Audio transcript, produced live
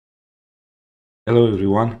Hello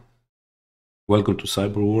everyone, welcome to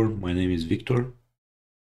Cyber War. My name is Victor.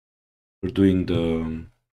 We're doing the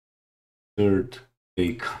third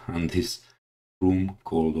take on this room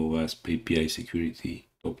called OWASP API Security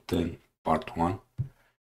Top 10 Part 1.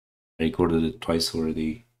 I recorded it twice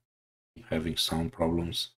already, having sound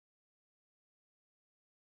problems.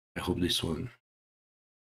 I hope this one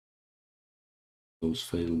those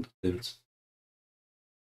failed attempts.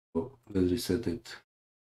 So let's reset it.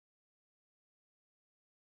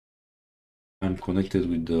 I'm connected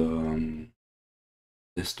with the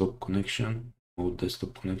desktop connection,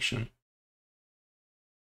 desktop connection,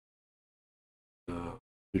 the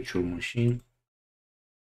virtual machine.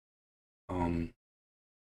 This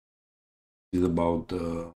is about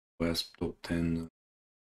the OWASP Top 10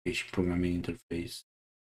 programming interface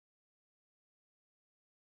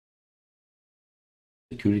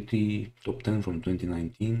security top 10 from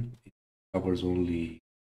 2019. It covers only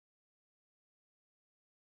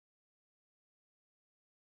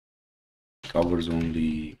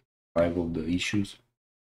five of the issues.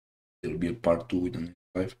 There will be a part 2 with the next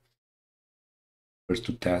five. First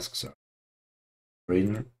two tasks are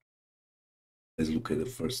brainer. Let's look at the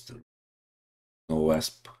first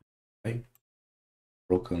OWASP. Okay.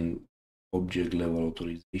 Broken object level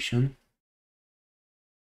authorization.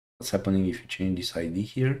 What's happening if you change this ID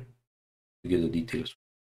here? You get the details.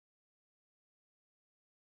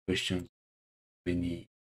 Questions: how many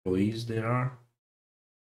employees there are,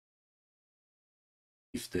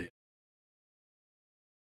 if they are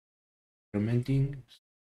implementing.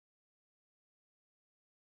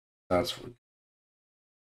 That's for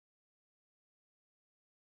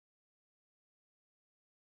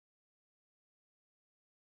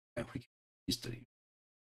history.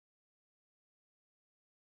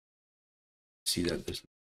 See that there's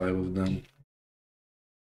five of them.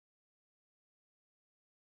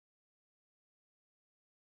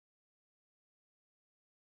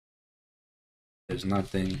 There's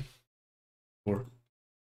nothing for.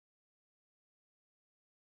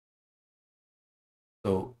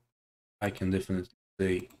 So I can definitely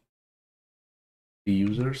say the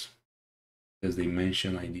users, as they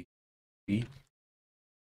mention ID 3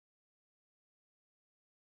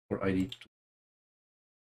 or ID 2.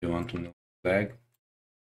 You want to know flag.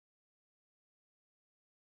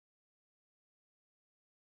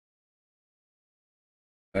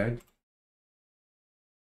 Flag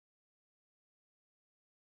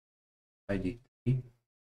ID 3.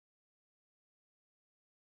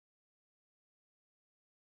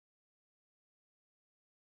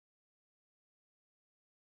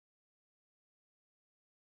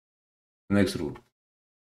 Next rule.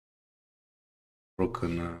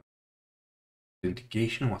 Broken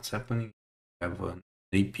authentication. What's happening? You have an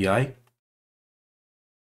API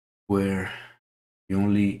where you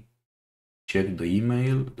only check the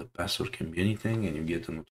email, the password can be anything, and you get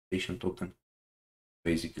an authorization token.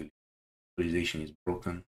 Basically, authorization is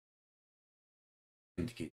broken.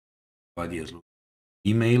 Authenticate body as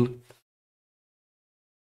email.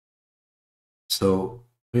 So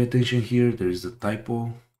pay attention here. There is a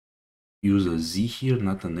typo. Use a Z here,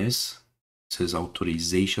 not an S. It says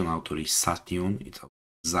authorization, authorization. It's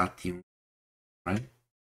authorization, right?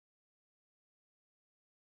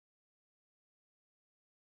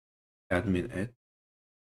 Admin add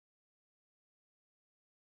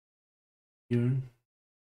here.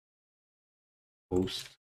 Post.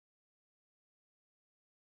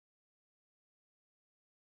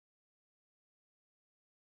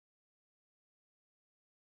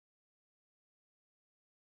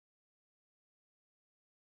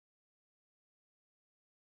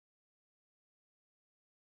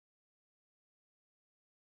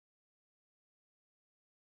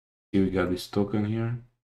 Here we got this token here.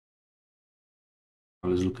 Now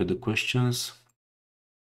let's look at the questions.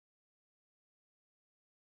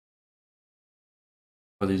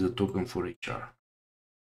 What is the token for HR?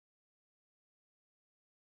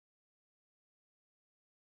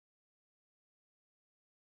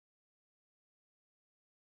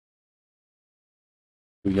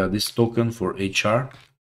 We got this token for HR.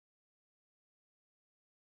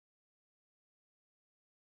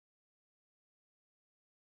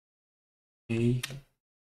 Okay.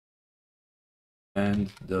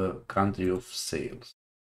 And the country of sales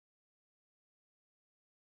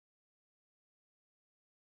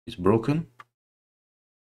is broken.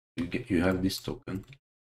 You have this token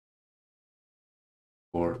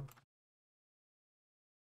for.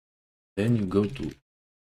 Then you go to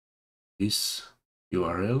this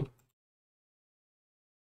URL.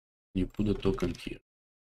 You put the token here.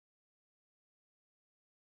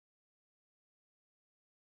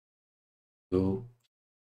 So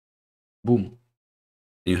boom,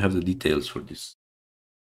 You have the details for this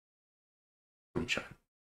from chat.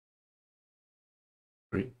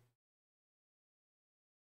 Great.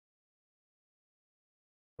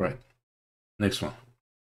 Right. Next one.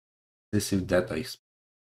 Excessive data is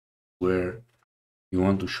where you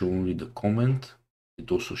want to show only the comment.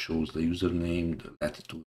 It also shows the username, the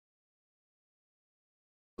latitude.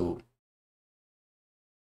 So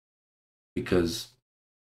because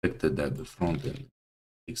expected that the front end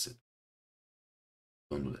fix it.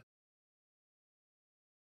 Don't do that.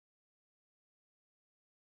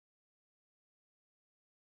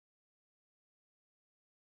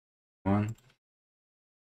 One,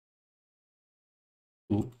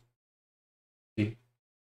 two, three,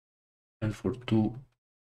 and for two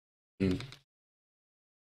in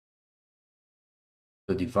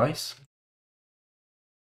the device,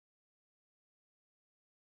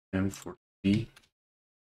 and for three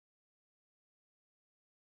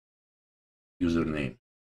username.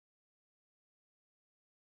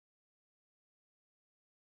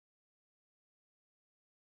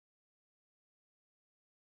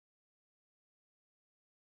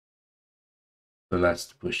 The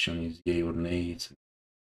last question is yay or nay. It's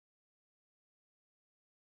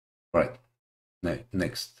right.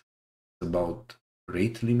 Next, about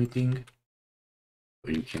rate limiting,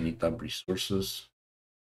 where you can eat up resources.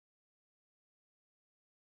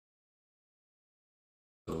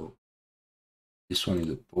 So this one is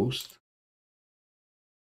a post.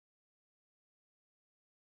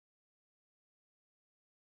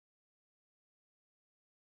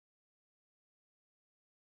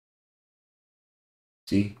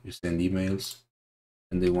 See, you send emails,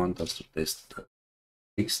 and they want us to test the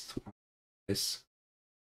fixed one. Yes,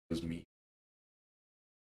 was me.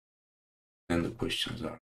 And the questions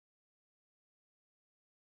are: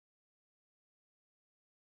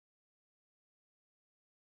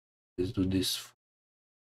 let's do this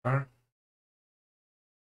for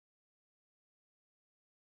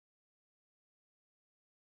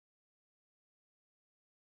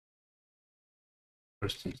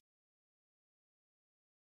first instance.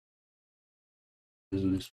 Let's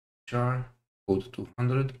do this char, code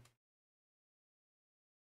 200.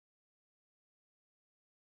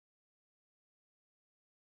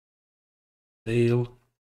 Tail.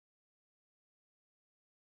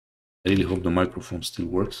 I really hope the microphone still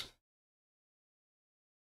works.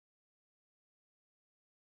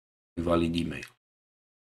 Valid email.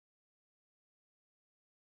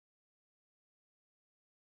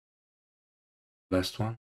 Last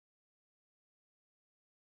one.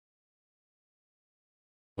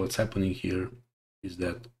 What's happening here is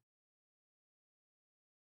that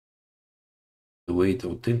the way to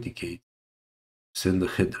authenticate, send the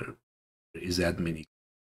header, is admin.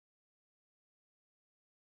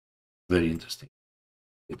 Very interesting.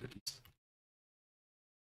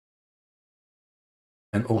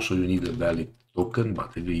 And also you need a valid token,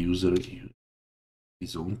 but every user uses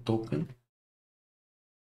his own token.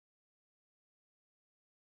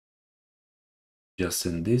 Just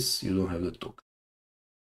send this, you don't have the token.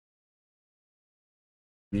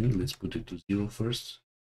 Let's put it to 0 first.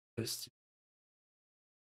 Let's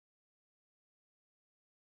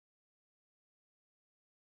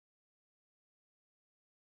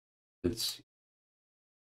see.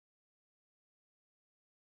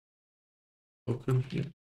 Token here.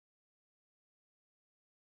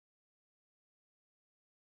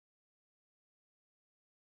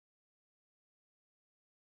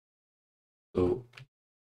 So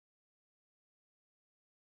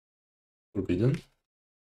forbidden.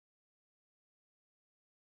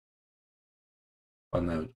 But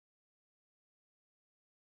now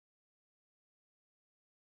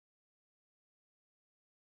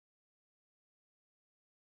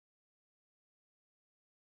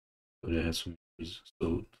it has some.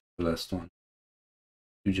 So the last one,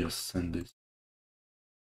 you just send this.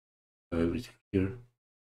 Everything here.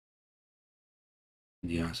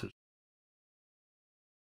 The answer.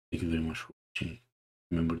 Thank you very much for watching.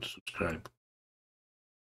 Remember to subscribe.